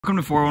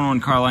Welcome to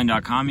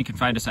 411carline.com. You can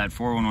find us at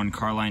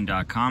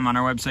 411carline.com. On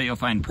our website, you'll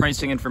find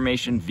pricing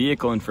information,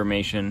 vehicle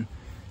information,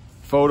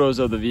 photos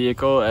of the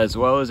vehicle, as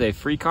well as a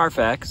free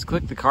Carfax.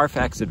 Click the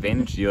Carfax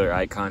Advantage Dealer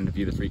icon to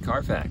view the free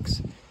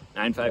Carfax.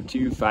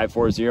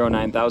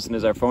 952-540-9000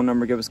 is our phone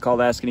number. Give us a call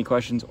to ask any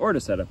questions or to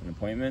set up an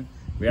appointment.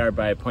 We are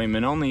by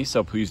appointment only,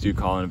 so please do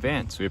call in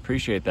advance. We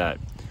appreciate that.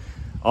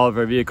 All of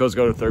our vehicles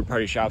go to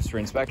third-party shops for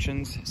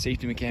inspections.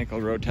 Safety, mechanical,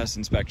 road test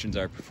inspections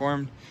are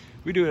performed.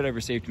 We do whatever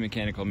safety,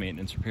 mechanical,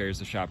 maintenance, repairs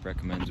the shop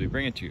recommends we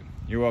bring it to you.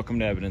 You're welcome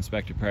to have it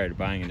inspected prior to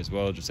buying it as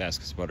well. Just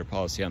ask us about our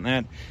policy on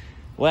that.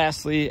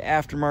 Lastly,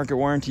 aftermarket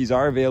warranties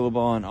are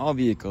available on all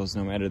vehicles,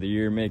 no matter the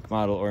year, make,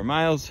 model, or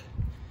miles,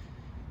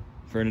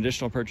 for an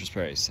additional purchase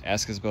price.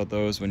 Ask us about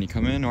those when you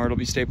come in, or it'll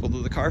be stapled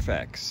to the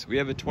Carfax. We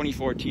have a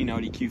 2014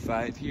 Audi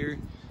Q5 here.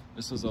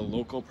 This was a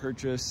local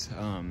purchase.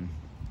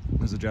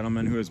 It was a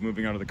gentleman who was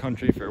moving out of the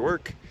country for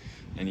work,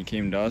 and he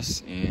came to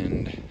us,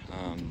 and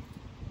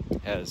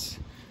as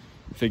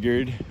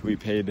figured, we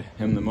paid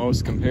him the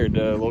most compared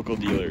to local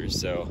dealers.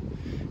 So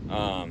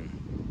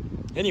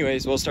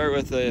anyways, we'll start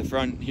with the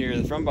front here.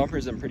 The front bumper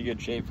is in pretty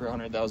good shape for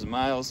 100,000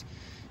 miles.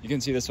 You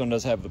can see this one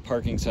does have the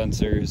parking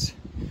sensors.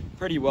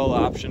 Pretty well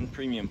optioned,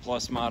 premium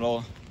plus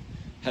model.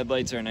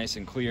 Headlights are nice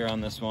and clear on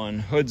this one.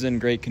 Hood's in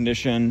great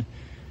condition.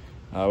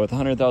 With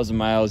 100,000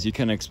 miles, you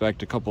can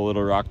expect a couple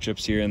little rock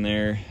chips here and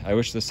there. I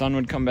wish the sun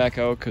would come back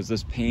out because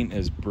this paint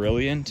is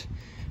brilliant.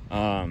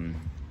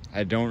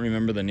 I don't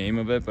remember the name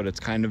of it, but it's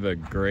kind of a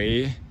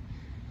gray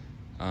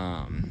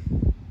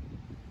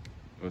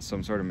with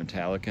some sort of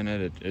metallic in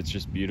it. It's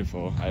just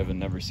beautiful. I've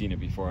never seen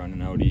it before on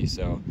an Audi.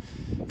 So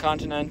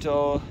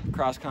Continental,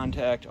 cross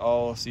contact,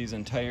 all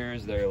season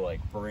tires. They're like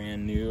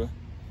brand new.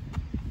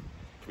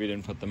 We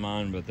didn't put them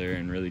on, but they're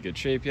in really good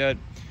shape yet.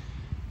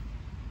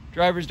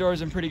 Driver's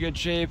door's in pretty good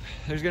shape.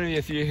 There's gonna be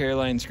a few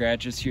hairline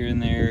scratches here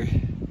and there.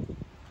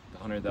 The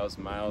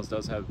 100,000 miles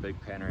does have a big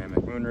panoramic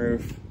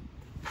moonroof.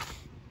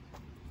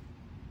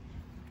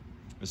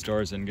 This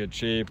door's in good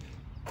shape.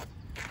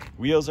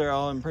 Wheels are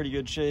all in pretty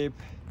good shape.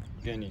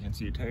 Again, you can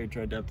see tire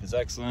tread depth is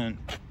excellent.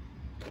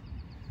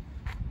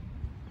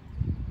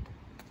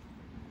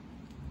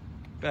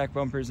 Back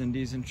bumper's in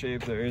decent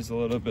shape. There is a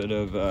little bit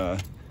of,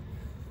 that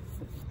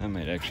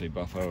might actually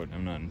buff out,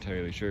 I'm not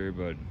entirely sure,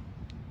 but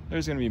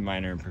there's gonna be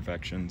minor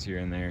imperfections here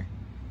and there.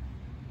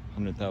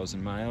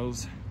 100,000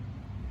 miles.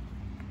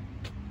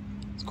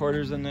 This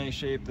quarter's in nice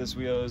shape. This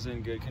wheel is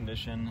in good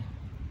condition.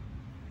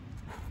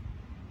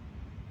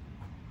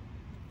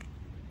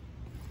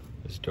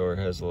 This door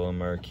has a little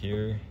mark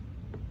here.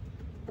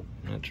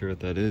 I'm not sure what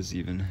that is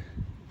even.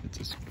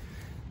 Could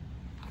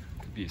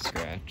be a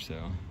scratch,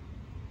 so.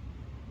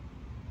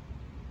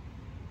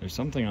 There's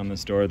something on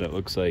this door that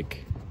looks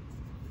like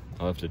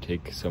I'll have to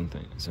take some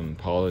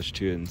polish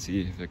to it and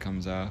see if it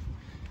comes off.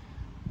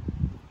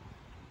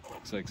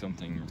 Looks like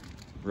something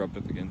rubbed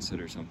up against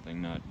it or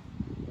something, not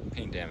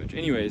paint damage.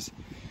 Anyways,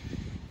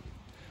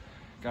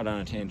 got on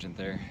a tangent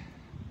there.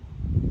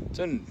 It's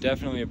in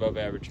definitely above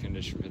average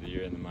condition for the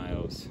year and the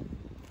miles,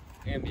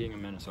 and being a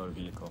Minnesota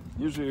vehicle.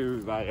 Usually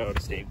we buy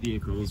out-of-state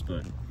vehicles,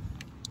 but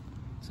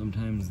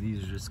sometimes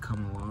these just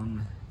come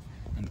along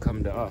and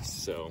come to us,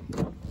 so.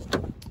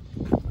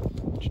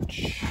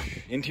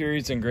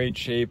 Interior's in great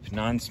shape,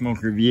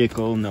 non-smoker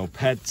vehicle, no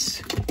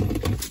pets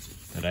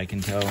that I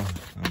can tell.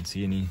 I don't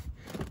see any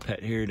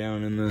pet hair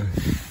down in the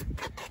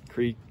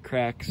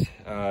cracks.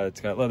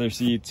 It's got leather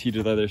seats,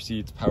 heated leather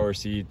seats, power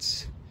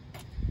seats.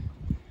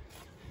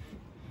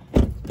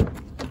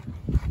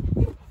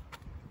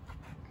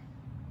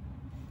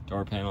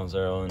 Door panels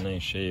are all in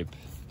nice shape.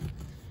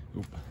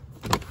 Oop.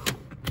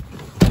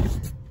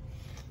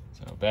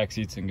 So back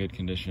seat's in good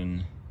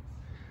condition.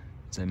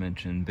 As I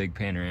mentioned, big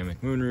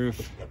panoramic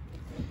moonroof.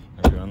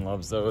 Everyone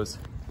loves those.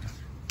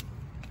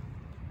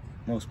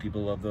 Most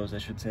people love those, I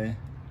should say.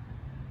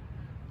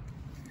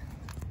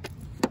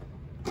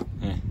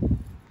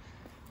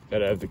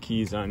 Gotta have the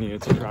keys on you.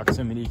 It's a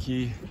proximity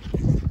key,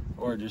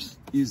 or just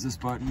use this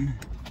button.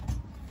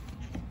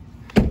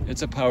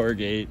 It's a power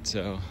gate,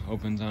 so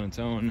opens on its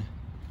own.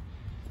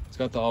 It's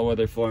got the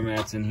all-weather floor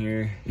mats in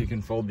here. You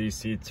can fold these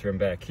seats from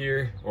back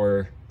here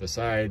or the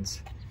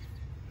sides.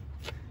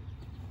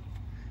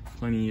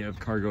 Plenty of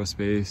cargo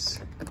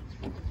space.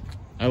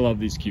 I love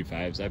these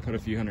Q5s. I put a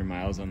few hundred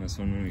miles on this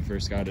one when we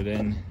first got it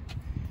in.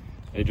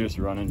 They just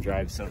run and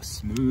drive so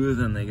smooth,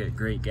 and they get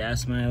great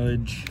gas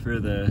mileage for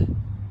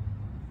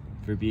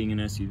being an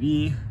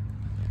SUV.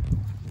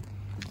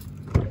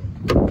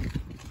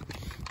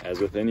 As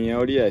with any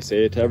Audi, I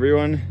say it to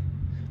everyone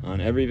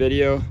on every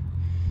video.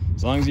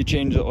 As long as you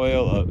change the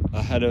oil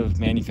ahead of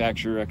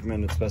manufacturer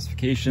recommended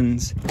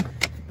specifications,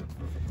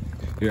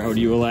 your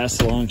Audi will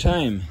last a long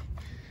time.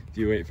 If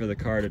you wait for the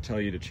car to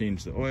tell you to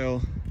change the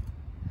oil,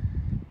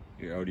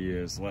 your Audi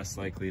is less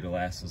likely to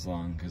last as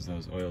long because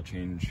those oil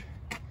change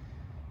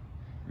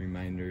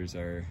reminders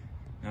are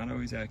not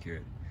always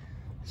accurate.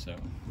 So.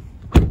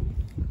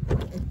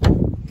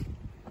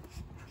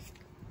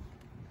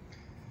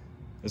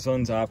 This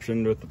one's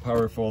optioned with the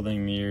power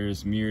folding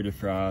mirrors, mirror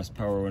defrost,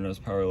 power windows,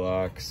 power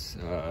locks,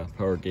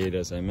 power gate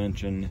as I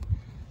mentioned.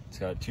 It's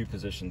got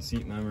 2-position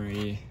seat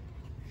memory.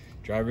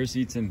 Driver's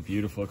seat's in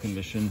beautiful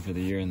condition for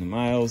the year and the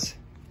miles.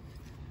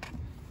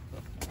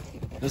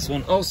 This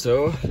one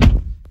also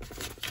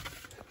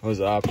was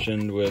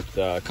optioned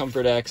with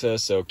comfort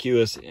access, so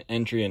keyless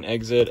entry and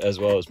exit, as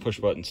well as push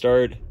button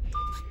start,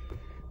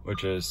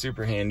 which is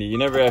super handy. You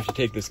never have to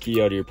take this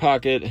key out of your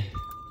pocket.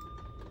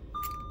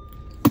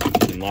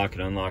 You can lock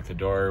and unlock the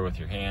door with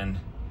your hand.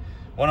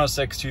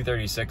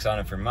 106,236 on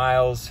it for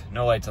miles.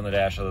 No lights on the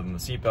dash other than the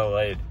seatbelt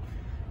light.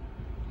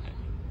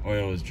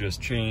 Oil is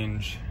just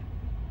changed.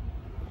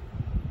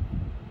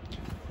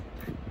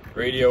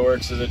 Radio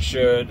works as it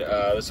should.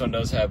 This one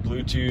does have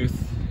Bluetooth.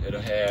 It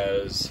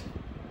has,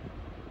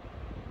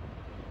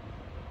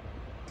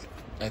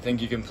 I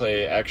think you can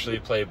actually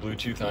play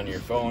Bluetooth on your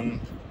phone,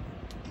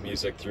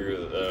 music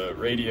through the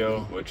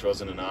radio, which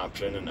wasn't an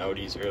option in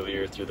Audis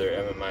earlier through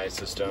their MMI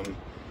system.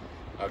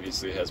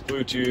 Obviously it has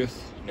Bluetooth,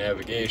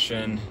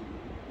 navigation.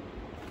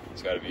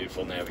 It's got a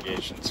beautiful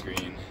navigation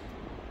screen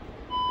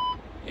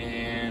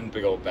and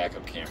big old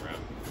backup camera.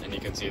 And you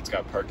can see it's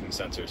got parking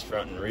sensors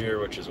front and rear,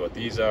 which is what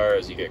these are.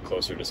 As you get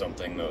closer to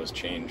something, those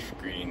change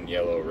green,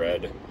 yellow,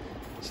 red.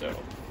 So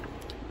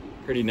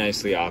pretty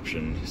nicely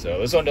optioned. So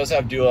this one does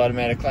have dual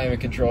automatic climate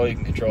control. You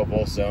can control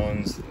both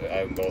zones. I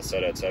have them both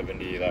set at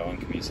 70. That one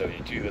can be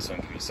 72, this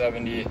one can be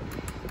 70.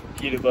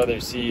 Heated leather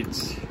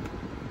seats,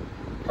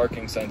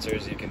 parking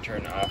sensors you can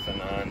turn off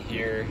and on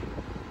here,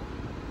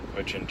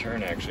 which in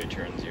turn actually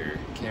turns your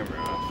camera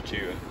off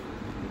too.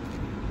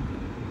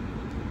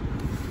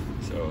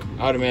 So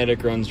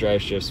automatic runs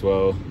drive shifts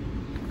well.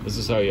 This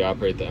is how you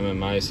operate the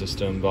MMI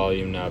system.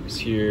 Volume knob is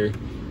here.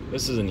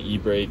 This is an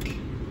e-brake.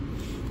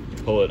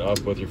 You pull it up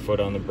with your foot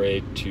on the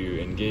brake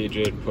to engage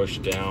it, push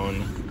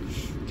down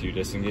to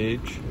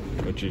disengage,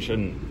 which you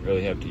shouldn't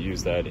really have to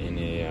use that in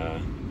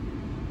a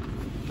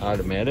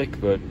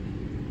automatic, but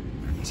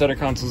center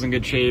console's in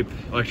good shape.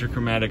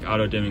 Electrochromatic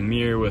auto dimming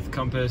mirror with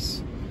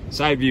compass.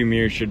 Side view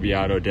mirror should be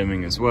auto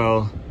dimming as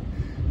well.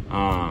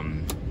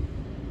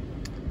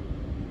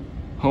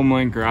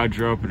 HomeLink garage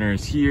door opener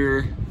is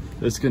here.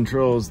 This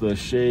controls the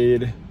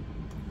shade.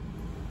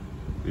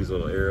 These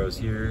little arrows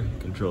here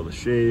control the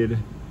shade.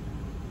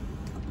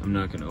 I'm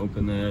not going to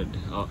open that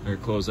or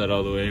close that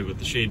all the way, but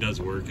the shade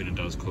does work and it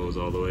does close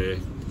all the way.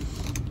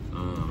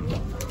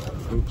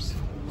 Oops.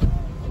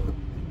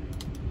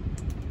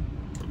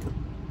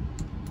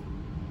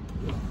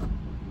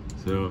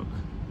 So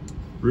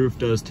roof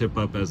does tip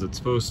up as it's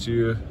supposed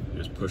to.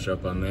 Just push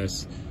up on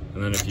this,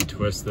 and then if you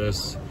twist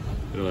this,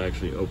 it'll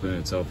actually open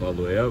itself all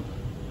the way up.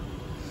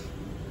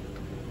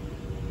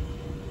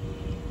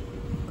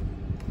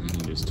 And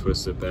you just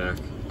twist it back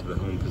to the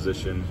home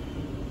position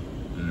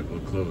and it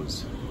will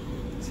close.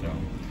 So,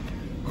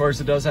 of course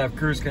it does have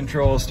cruise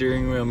control,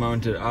 steering wheel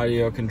mounted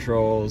audio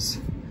controls.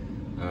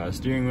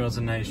 Steering wheel's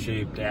in nice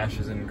shape, dash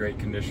is in great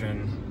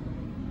condition.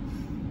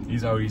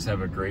 These Audis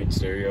have a great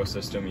stereo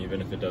system,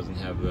 even if it doesn't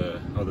have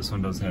the, oh, this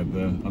one does have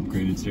the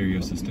upgraded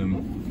stereo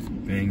system,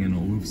 Bang &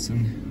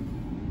 Olufsen.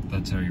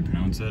 That's how you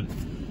pronounce it.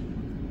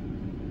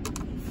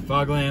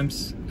 Fog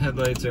lamps,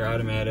 headlights are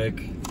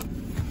automatic.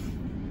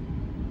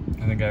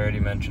 I think I already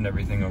mentioned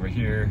everything over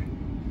here.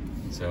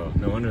 So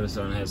no wonder this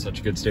one has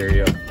such good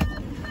stereo.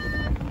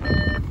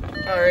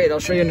 All right, I'll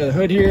show you under the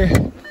hood here.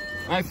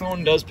 My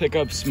phone does pick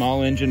up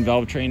small engine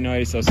valve train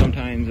noise, so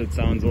sometimes it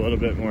sounds a little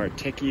bit more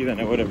ticky than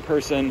it would in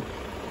person.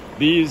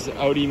 These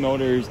Audi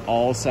motors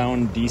all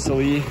sound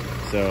diesel-y,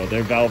 so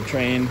their valve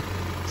train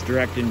is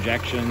direct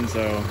injection,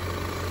 so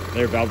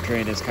their valve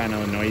train is kind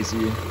of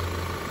noisy.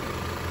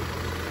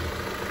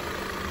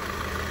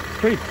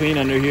 Pretty clean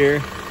under here.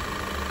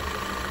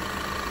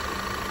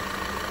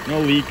 No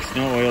leaks,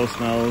 no oil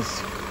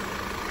smells,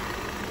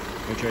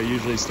 which are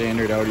usually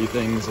standard Audi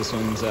things. This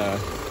one's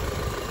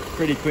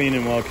pretty clean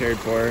and well cared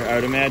for. I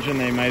would imagine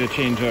they might have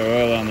changed the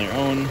oil on their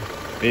own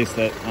based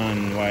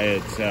on why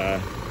it's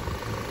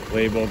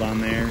labeled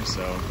on there.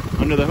 So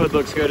under the hood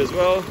looks good as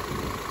well.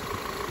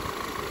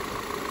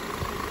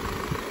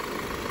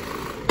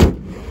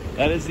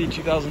 That is the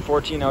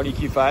 2014 Audi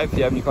Q5. If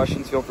you have any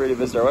questions, feel free to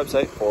visit our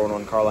website,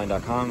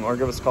 411carline.com, or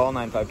give us a call,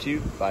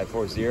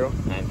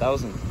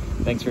 952-540-9000.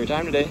 Thanks for your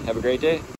time today. Have a great day.